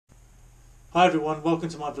Hi everyone, welcome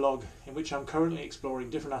to my vlog in which I'm currently exploring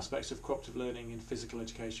different aspects of cooperative learning in physical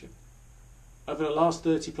education. Over the last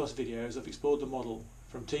 30 plus videos I've explored the model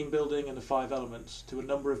from team building and the 5 elements to a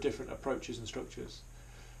number of different approaches and structures.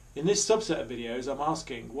 In this subset of videos I'm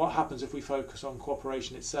asking what happens if we focus on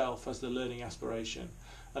cooperation itself as the learning aspiration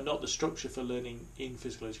and not the structure for learning in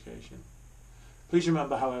physical education. Please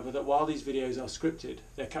remember however that while these videos are scripted,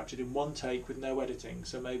 they're captured in one take with no editing,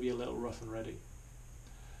 so maybe a little rough and ready.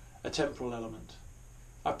 A temporal element.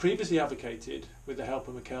 I previously advocated, with the help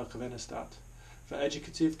of Mikael Quennerstedt, for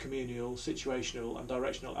educative, communal, situational and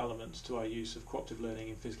directional elements to our use of cooperative learning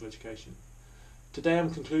in physical education. Today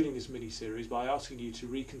I'm concluding this mini-series by asking you to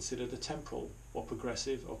reconsider the temporal or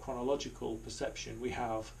progressive or chronological perception we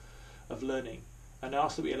have of learning and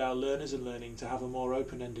ask that we allow learners and learning to have a more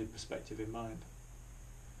open-ended perspective in mind.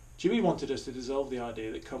 Dewey wanted us to dissolve the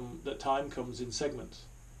idea that time comes in segments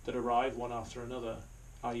that arrive one after another,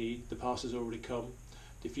 i.e. the past has already come,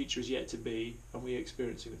 the future is yet to be, and we are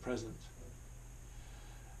experiencing the present.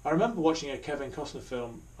 I remember watching a Kevin Costner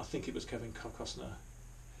film, I think it was Kevin Costner,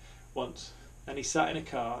 once, and he sat in a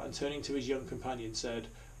car and turning to his young companion said,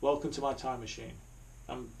 "Welcome to my time machine."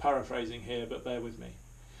 I'm paraphrasing here, but bear with me.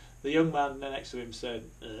 The young man next to him said,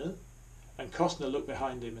 And Costner looked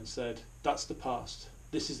behind him and said, "That's the past,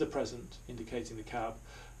 this is the present," indicating the cab,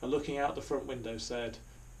 and looking out the front window said,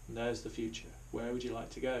 "And there's the future. Where would you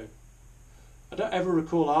like to go?" I don't ever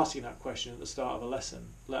recall asking that question at the start of a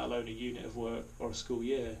lesson, let alone a unit of work or a school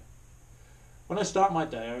year. When I start my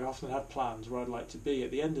day, I often have plans where I'd like to be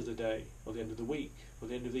at the end of the day, or the end of the week, or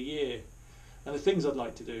the end of the year, and the things I'd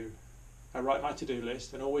like to do. I write my to-do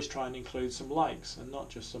list and always try and include some likes and not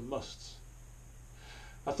just some musts.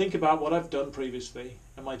 I think about what I've done previously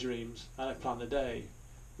and my dreams, and I plan the day.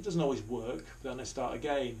 It doesn't always work, but then I start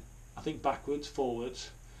again. I think backwards,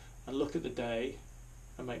 forwards, and look at the day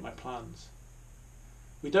and make my plans.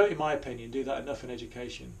 We don't, in my opinion, do that enough in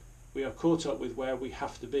education. We are caught up with where we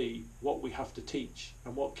have to be, what we have to teach,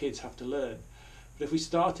 and what kids have to learn. But if we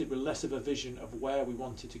started with less of a vision of where we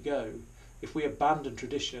wanted to go, if we abandoned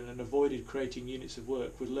tradition and avoided creating units of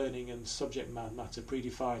work with learning and subject matter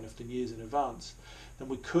predefined often years in advance, then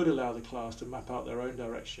we could allow the class to map out their own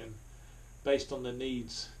direction based on the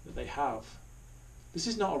needs that they have. This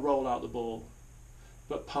is not a roll out the ball,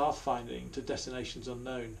 but pathfinding to destinations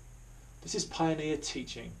unknown. This is pioneer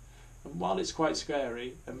teaching, and while it's quite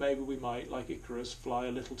scary, and maybe we might, like Icarus, fly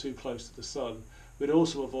a little too close to the sun, we'd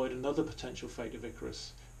also avoid another potential fate of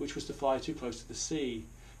Icarus, which was to fly too close to the sea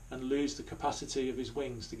and lose the capacity of his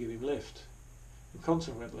wings to give him lift, and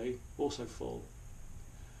consequently also fall.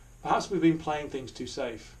 Perhaps we've been playing things too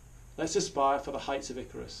safe. Let's aspire for the heights of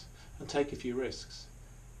Icarus and take a few risks.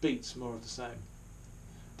 Beats more of the same.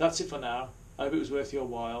 That's it for now. I hope it was worth your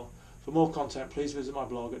while. For more content, please visit my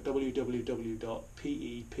blog at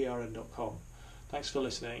www.peprn.com. Thanks for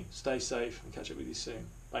listening, stay safe, and catch up with you soon.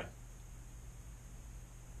 Bye.